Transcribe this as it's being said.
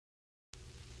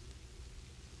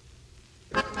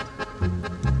Shalom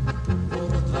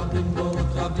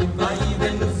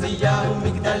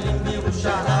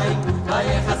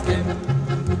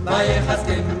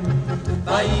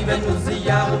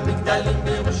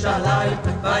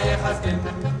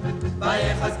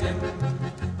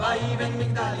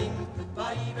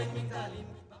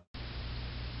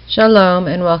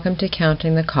and welcome to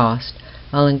Counting the Cost,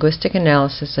 a linguistic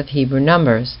analysis of Hebrew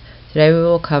numbers. Today we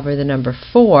will cover the number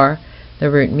 4. The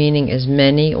root meaning is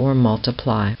many or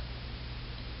multiply.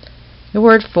 The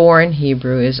word 4 in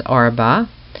Hebrew is arba.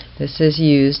 This is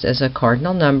used as a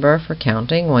cardinal number for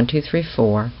counting 1, 2, 3,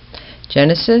 4.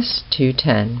 Genesis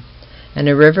 2:10. And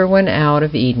a river went out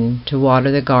of Eden to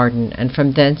water the garden, and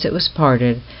from thence it was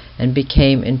parted, and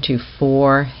became into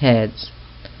 4 heads.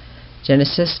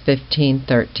 Genesis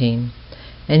 15:13.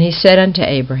 And he said unto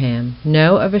Abraham,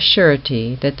 Know of a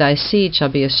surety that thy seed shall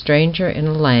be a stranger in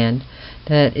a land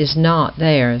that is not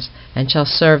theirs, and shall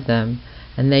serve them,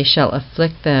 and they shall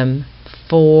afflict them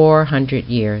 400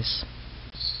 years.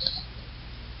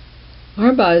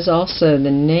 Arba is also the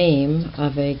name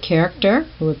of a character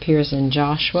who appears in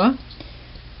Joshua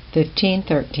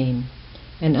 15:13.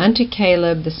 And unto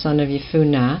Caleb the son of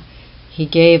Jephunneh he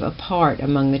gave a part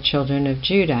among the children of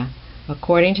Judah,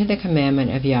 according to the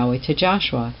commandment of Yahweh to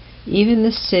Joshua, even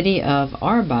the city of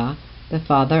Arba, the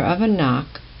father of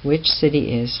Anak, which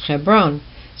city is Hebron.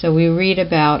 So we read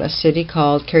about a city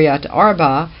called Kiryat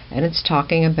Arba, and it's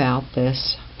talking about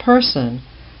this person.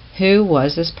 Who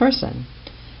was this person?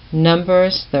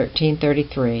 Numbers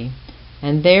 13:33.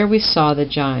 And there we saw the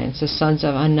giants, the sons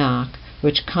of Anak,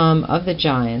 which come of the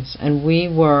giants, and we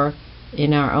were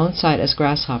in our own sight as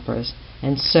grasshoppers,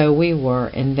 and so we were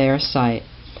in their sight.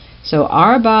 So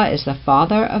Arba is the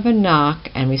father of Anak,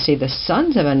 and we see the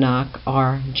sons of Anak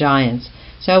are giants.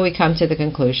 So we come to the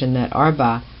conclusion that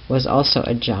Arba was also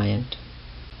a giant.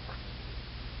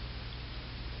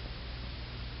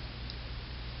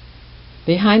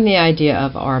 Behind the idea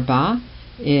of Arba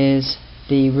is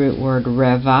the root word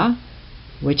reva,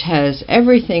 which has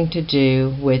everything to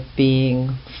do with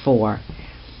being 4.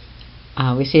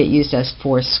 We see it used as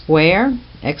 4 square,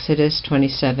 Exodus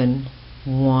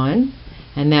 27:1.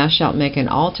 And thou shalt make an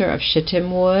altar of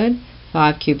shittim wood,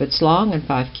 5 cubits long and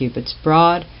 5 cubits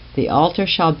broad. The altar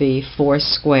shall be 4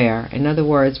 square. In other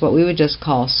words, what we would just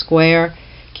call square,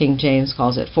 King James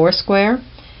calls it 4 square,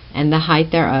 and the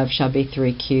height thereof shall be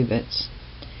 3 cubits.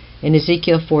 In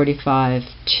Ezekiel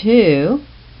 45:2,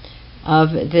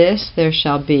 of this there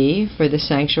shall be for the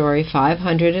sanctuary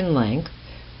 500 in length,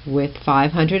 with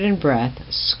 500 in breadth,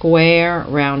 square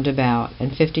round about,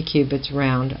 and 50 cubits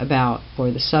round about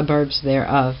for the suburbs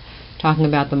thereof, talking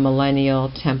about the millennial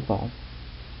temple.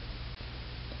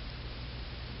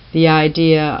 The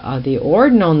idea of the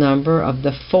ordinal number of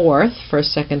the 4th,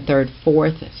 first, second, third,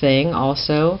 4th thing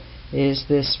also is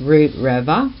this root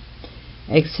reva.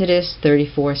 Exodus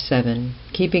 34:7.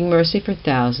 Keeping mercy for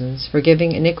thousands,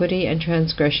 forgiving iniquity and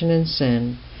transgression and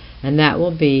sin, and that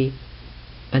will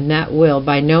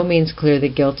by no means clear the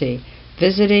guilty,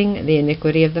 visiting the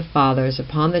iniquity of the fathers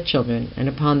upon the children, and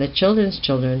upon the children's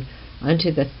children,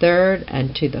 unto the 3rd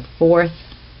and to the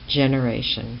 4th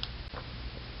generation.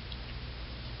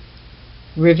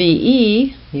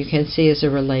 Revi'i, you can see, is a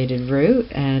related root,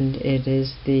 and it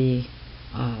is the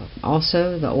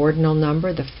also the ordinal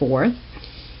number, the 4th.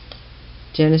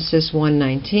 Genesis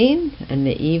 1:19, and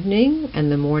the evening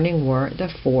and the morning were the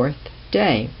 4th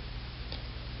day.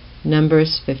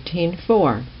 Numbers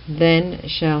 15:4. Then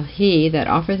shall he that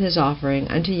offereth his offering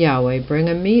unto Yahweh bring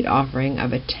a meat offering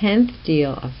of a 10th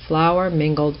deal of flour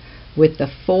mingled with the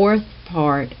 4th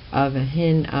part of a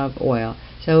hin of oil.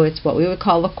 So it's what we would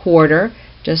call a quarter,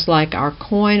 just like our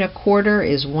coin. A quarter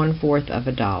is 1/4 of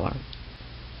a dollar.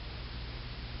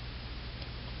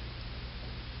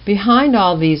 Behind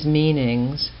all these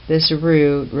meanings, this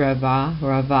root,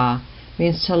 rava,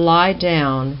 means to lie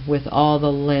down with all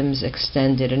the limbs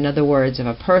extended. In other words, if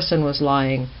a person was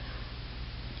lying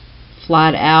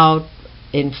flat out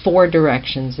in 4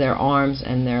 directions, their arms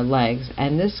and their legs.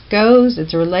 And it's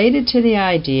related to the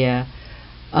idea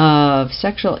of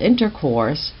sexual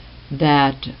intercourse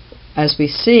that, as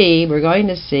we're going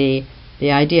to see,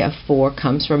 the idea of 4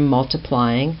 comes from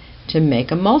multiplying to make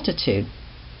a multitude.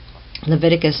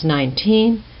 Leviticus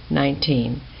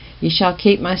 19:19. Ye shall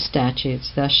keep my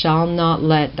statutes. Thou shalt not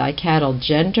let thy cattle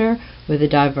gender with a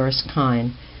diverse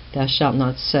kind. Thou shalt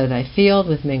not sow thy field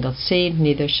with mingled seed,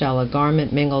 neither shall a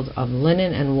garment mingled of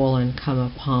linen and woolen come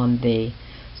upon thee.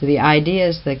 So the idea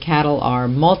is the cattle are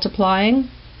multiplying.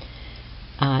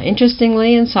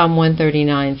 Interestingly, in Psalm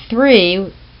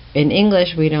 139:3, in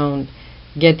English we don't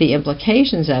get the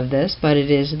implications of this, but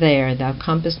it is there. Thou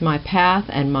compassest my path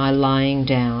and my lying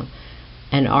down.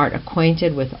 and art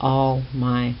acquainted with all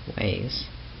my ways.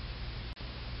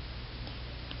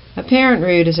 A parent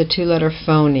root is a two-letter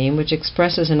phoneme which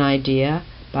expresses an idea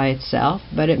by itself,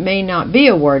 but it may not be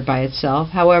a word by itself.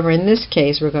 However, in this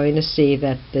case, we're going to see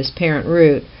that this parent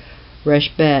root,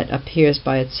 resh bet, appears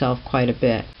by itself quite a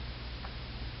bit.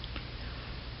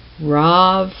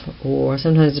 Rav, or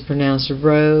sometimes it's pronounced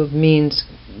rove, means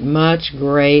much,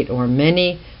 great, or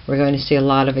many. We're going to see a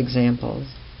lot of examples.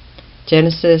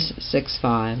 Genesis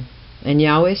 6:5. And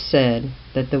Yahweh said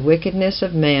that the wickedness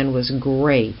of man was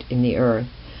great in the earth,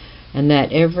 and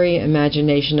that every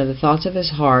imagination of the thoughts of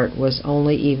his heart was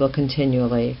only evil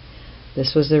continually.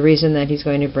 This was the reason that he's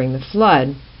going to bring the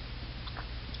flood.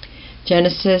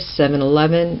 Genesis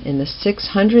 7:11. In the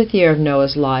 600th year of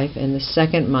Noah's life, in the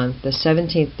 2nd month, the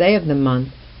 17th day of the month,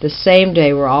 the same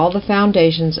day were all the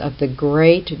foundations of the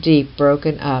great deep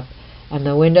broken up, and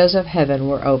the windows of heaven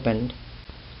were opened.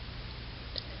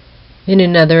 In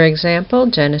another example,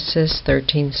 Genesis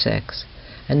 13:6.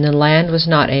 And the land was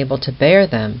not able to bear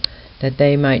them, that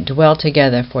they might dwell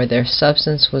together, for their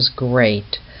substance was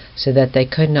great, so that they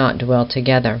could not dwell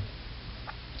together.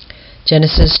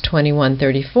 Genesis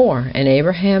 21:34. And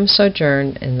Abraham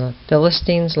sojourned in the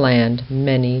Philistines' land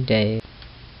many days.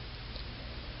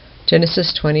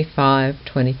 Genesis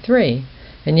 25:23.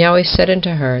 And Yahweh said unto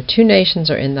her, Two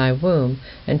nations are in thy womb,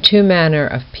 and two manner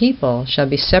of people shall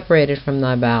be separated from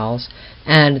thy bowels,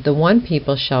 and the one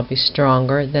people shall be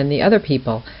stronger than the other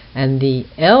people, and the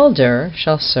elder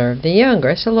shall serve the younger.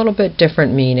 It's a little bit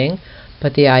different meaning,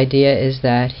 but the idea is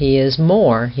that he is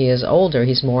older,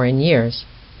 he's more in years.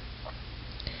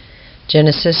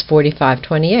 Genesis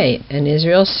 45:28. And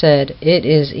Israel said, It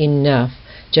is enough.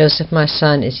 Joseph my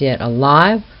son is yet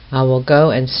alive. I will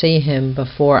go and see him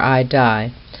before I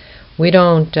die. We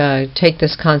don't take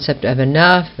this concept of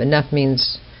enough. Enough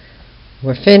means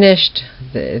we're finished,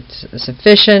 it's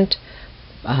sufficient.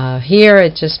 Here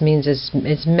it just means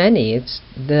it's many. It's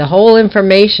the whole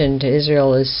information to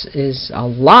Israel is a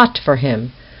lot for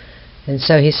him. And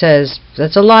so he says,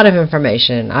 that's a lot of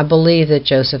information. I believe that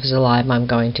Joseph is alive. I'm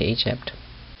going to Egypt.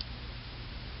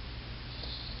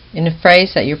 In a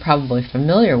phrase that you're probably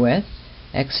familiar with,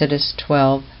 Exodus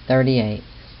 12:38.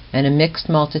 And a mixed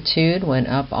multitude went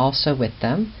up also with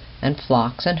them, and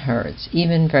flocks and herds,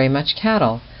 even very much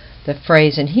cattle. The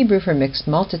phrase in Hebrew for mixed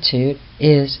multitude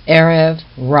is Erev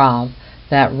Rav.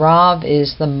 That Rav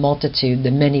is the multitude,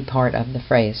 the many part of the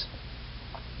phrase.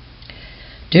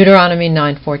 Deuteronomy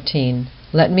 9:14.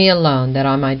 Let me alone, that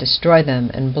I might destroy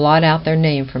them, and blot out their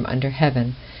name from under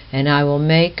heaven. And I will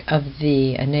make of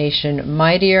thee a nation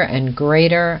mightier and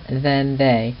greater than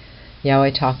they.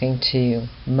 Yahweh talking to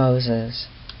Moses.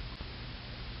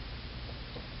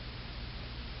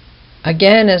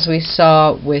 Again, as we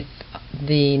saw with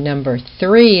the number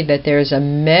 3, that there's a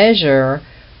measure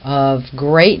of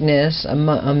greatness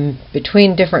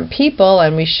between different people,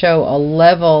 and we show a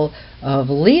level of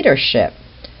leadership,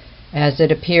 as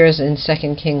it appears in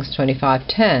 2 Kings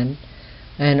 25:10.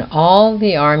 And all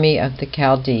the army of the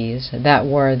Chaldees that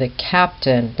were with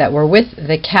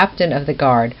the captain of the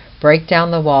guard break down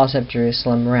the walls of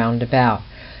Jerusalem round about.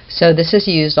 So this is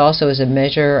used also as a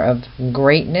measure of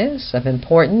greatness, of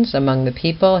importance among the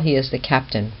people. He is the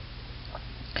captain.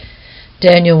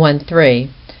 Daniel 1:3.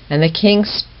 And the king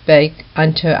spake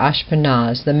unto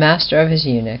Ashpenaz, the master of his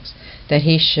eunuchs, that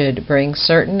he should bring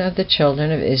certain of the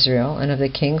children of Israel, and of the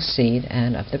king's seed,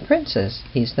 and of the princes.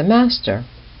 He's the master.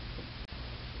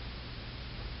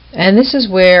 And this is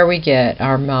where we get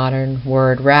our modern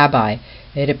word rabbi.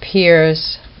 It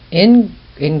appears in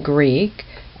Greek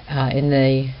in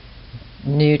the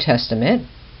New Testament,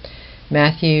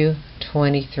 Matthew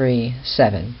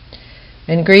 23:7.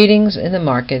 And greetings in the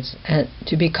markets, and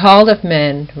to be called of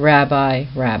men, Rabbi,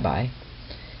 Rabbi.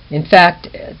 In fact,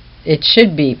 it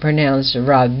should be pronounced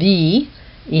Rabbi,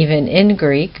 even in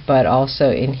Greek, but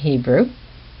also in Hebrew.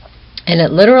 And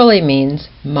it literally means,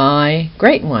 my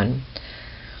great one.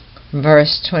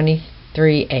 Verse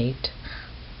 23:8.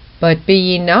 But be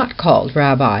ye not called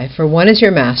Rabbi, for one is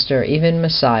your master, even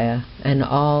Messiah, and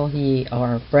all ye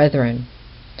are brethren.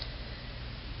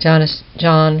 John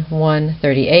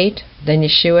 1:38. Then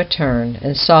Yeshua turned,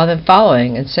 and saw them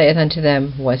following, and saith unto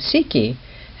them, What seek ye?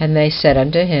 And they said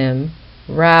unto him,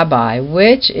 Rabbi,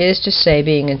 which is to say,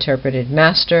 being interpreted,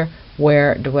 Master,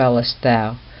 where dwellest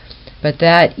thou? But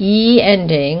that E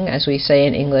ending, as we say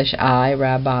in English, I,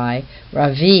 Rabbi,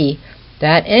 Ravi,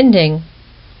 that ending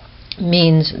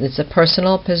means it's a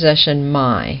personal possession,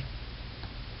 my.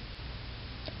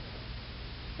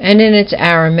 And in its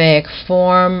Aramaic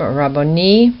form,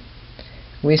 Rabboni,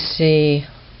 we see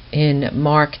in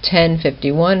Mark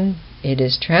 10:51, it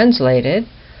is translated,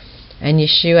 And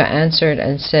Yeshua answered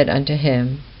and said unto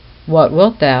him, What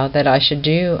wilt thou that I should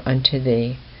do unto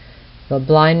thee? The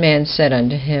blind man said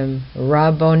unto him,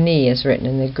 Rabboni is written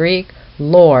in the Greek,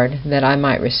 Lord, that I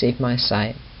might receive my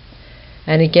sight.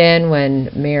 And again, when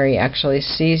Mary actually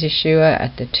sees Yeshua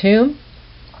at the tomb,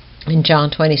 in John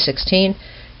 20:16,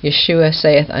 Yeshua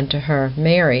saith unto her,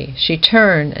 Mary. She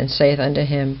turned and saith unto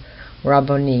him,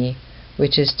 Rabboni,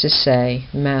 which is to say,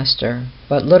 Master,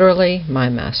 but literally, my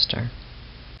Master.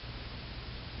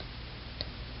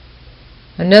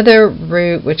 Another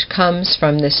root which comes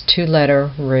from this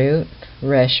two-letter root,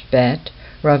 resh bet,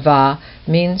 rava,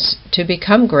 means to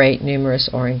become great, numerous,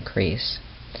 or increase.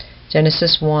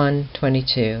 Genesis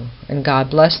 1:22. And God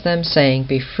blessed them, saying,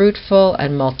 Be fruitful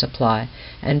and multiply,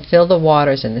 and fill the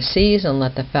waters and the seas, and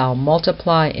let the fowl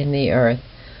multiply in the earth.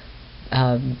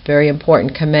 Very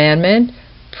important commandment.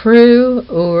 Pru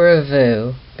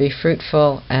uravu, be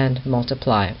fruitful and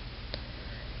multiply.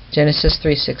 Genesis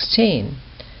 3:16.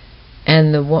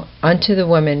 And unto the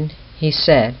woman he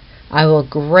said, I will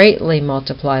greatly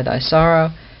multiply thy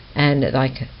sorrow and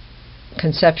thy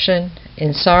conception.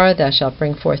 In sorrow thou shalt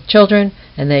bring forth children,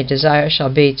 and thy desire shall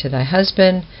be to thy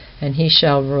husband, and he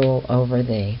shall rule over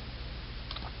thee.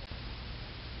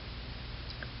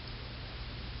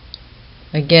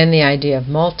 Again, the idea of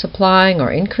multiplying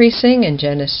or increasing in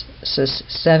Genesis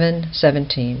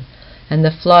 7:17. And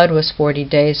the flood was 40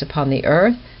 days upon the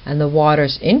earth, and the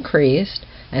waters increased,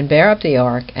 and bare up the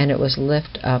ark, and it was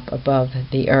lifted up above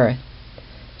the earth.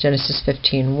 Genesis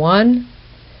 15:1.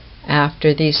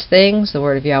 After these things, the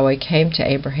word of Yahweh came to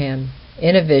Abraham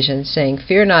in a vision, saying,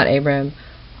 Fear not, Abraham,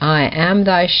 I am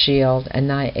thy shield, and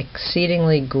thy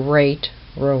exceedingly great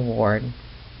reward.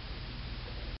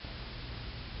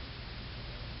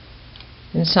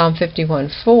 In Psalm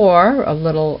 51:4, a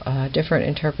little different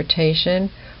interpretation,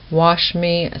 Wash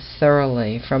me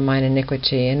thoroughly from mine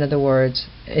iniquity. In other words,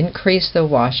 increase the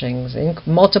washings,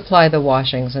 multiply the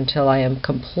washings until I am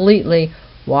completely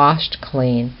washed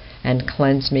clean, and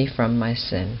cleanse me from my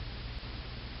sin.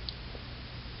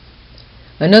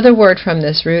 Another word from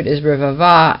this root is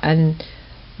rivava, and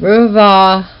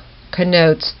rivava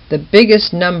connotes the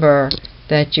biggest number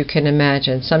that you can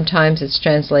imagine. Sometimes it's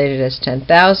translated as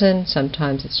 10,000,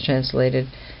 sometimes it's translated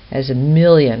as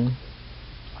 1,000,000.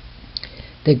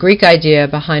 The Greek idea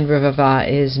behind rivava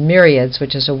is myriads,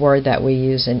 which is a word that we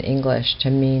use in English to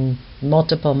mean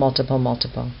multiple, multiple,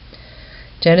 multiple.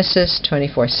 Genesis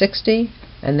 24:60.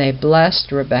 And they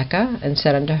blessed Rebekah, and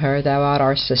said unto her, Thou art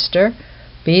our sister,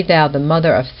 be thou the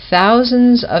mother of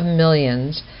thousands of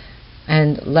millions,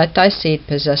 and let thy seed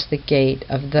possess the gate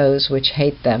of those which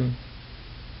hate them.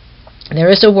 There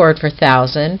is a word for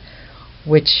thousand,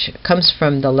 which comes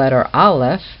from the letter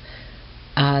Aleph.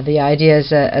 The idea is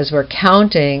that as we're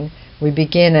counting, we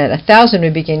begin at 1,000,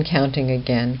 we begin counting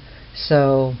again.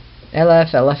 So,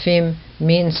 Eleph, Elephim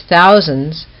means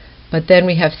thousands, but then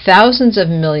we have thousands of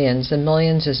millions. The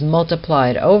millions is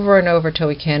multiplied over and over till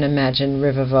we can't imagine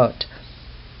rivavot.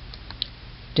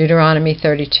 Deuteronomy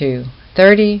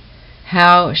 32:30.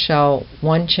 How shall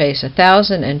one chase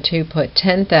 1,000 and two put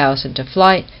 10,000 to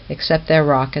flight, except their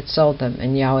rock had sold them,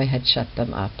 and Yahweh had shut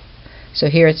them up? So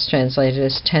here it's translated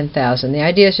as 10,000. The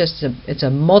idea is just it's a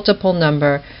multiple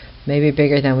number, maybe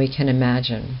bigger than we can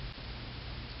imagine.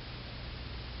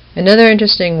 Another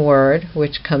interesting word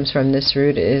which comes from this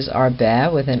root is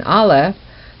arbeh with an aleph,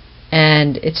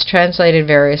 and it's translated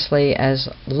variously as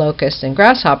locusts and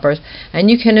grasshoppers,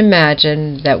 and you can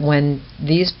imagine that when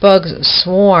these bugs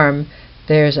swarm,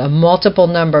 there's a multiple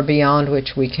number beyond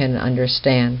which we can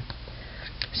understand.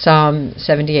 Psalm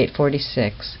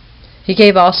 78:46. He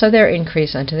gave also their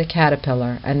increase unto the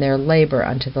caterpillar, and their labor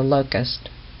unto the locust.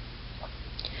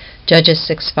 Judges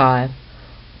 6:5.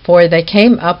 For they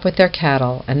came up with their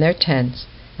cattle and their tents,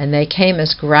 and they came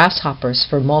as grasshoppers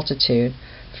for multitude,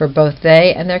 for both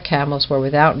they and their camels were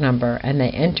without number, and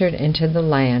they entered into the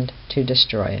land to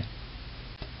destroy it.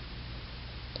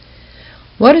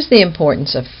 What is the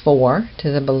importance of 4 to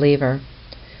the believer?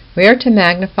 We are to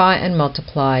magnify and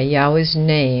multiply Yahweh's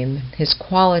name, His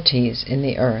qualities in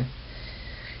the earth.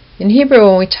 In Hebrew,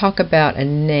 when we talk about a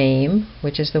name,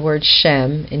 which is the word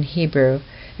Shem in Hebrew,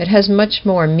 it has much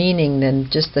more meaning than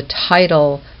just the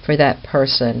title for that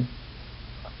person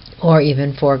or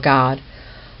even for God.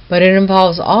 But it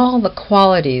involves all the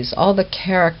qualities, all the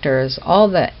characters, all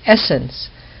the essence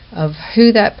of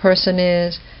who that person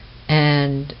is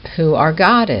and who our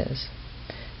God is.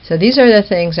 So these are the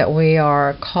things that we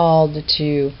are called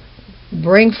to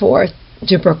bring forth,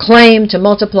 to proclaim, to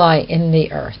multiply in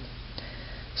the earth.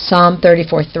 Psalm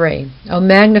 34:3. O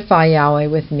magnify Yahweh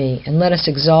with me, and let us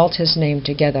exalt His name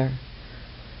together.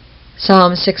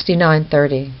 Psalm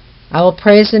 69:30. I will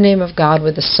praise the name of God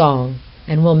with a song,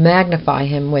 and will magnify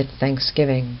him with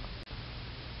thanksgiving.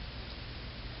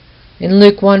 In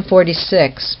Luke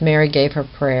 1:46, Mary gave her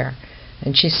prayer,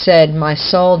 and she said, My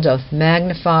soul doth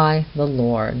magnify the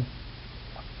Lord.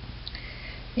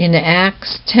 In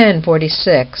Acts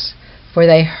 10:46, for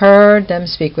they heard them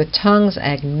speak with tongues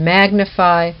and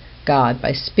magnify God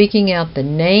by speaking out the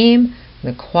name,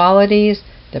 the qualities,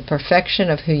 the perfection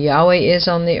of who Yahweh is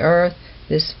on the earth.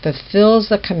 This fulfills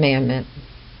the commandment.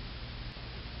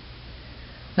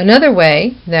 Another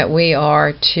way that we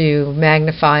are to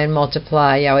magnify and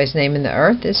multiply Yahweh's name in the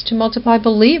earth is to multiply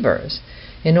believers.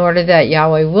 In order that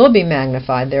Yahweh will be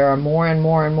magnified, there are more and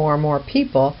more and more and more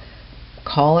people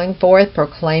calling forth,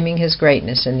 proclaiming his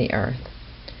greatness in the earth.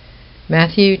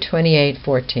 Matthew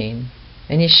 28:14.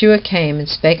 And Yeshua came and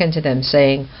spake unto them,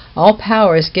 saying, All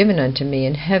power is given unto me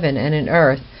in heaven and in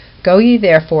earth. Go ye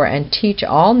therefore and teach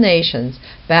all nations,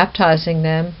 baptizing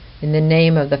them in the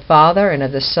name of the Father, and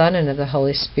of the Son, and of the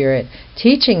Holy Spirit,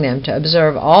 teaching them to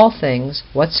observe all things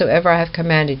whatsoever I have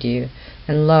commanded you.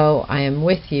 And lo, I am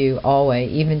with you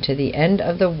always, even to the end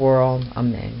of the world.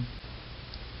 Amen.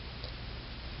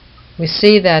 We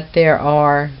see that there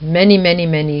are many, many,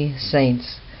 many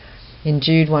saints in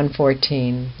Jude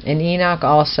 1:14. And Enoch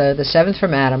also, the seventh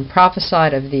from Adam,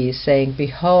 prophesied of these, saying,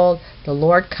 Behold, the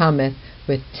Lord cometh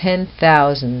with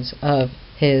 10,000s of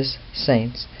his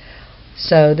saints.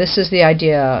 So this is the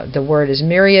idea. The word is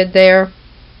myriad there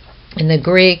in the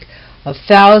Greek, of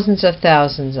thousands,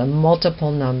 a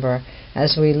multiple number.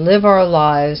 As we live our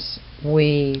lives,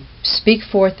 we speak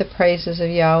forth the praises of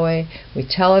Yahweh. We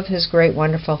tell of his great,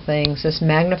 wonderful things. This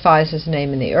magnifies his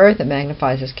name in the earth. It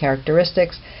magnifies his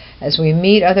characteristics. As we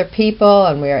meet other people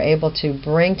and we are able to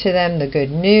bring to them the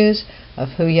good news of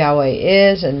who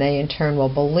Yahweh is, and they in turn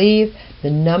will believe,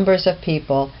 the numbers of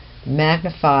people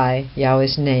magnify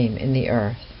Yahweh's name in the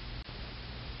earth.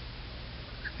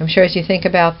 I'm sure as you think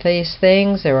about these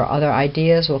things, there are other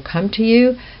ideas will come to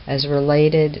you as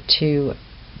related to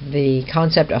the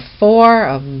concept of four,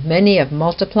 of many, of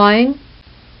multiplying.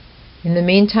 In the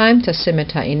meantime,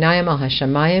 Tasimata inayim al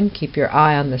hashamayim, keep your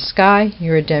eye on the sky,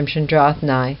 your redemption draweth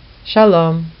nigh.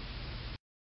 Shalom.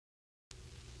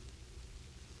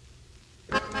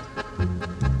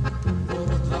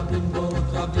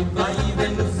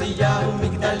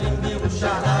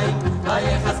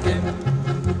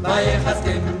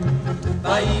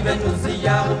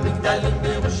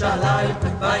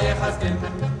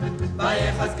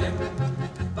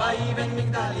 ויבן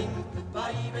מגדלים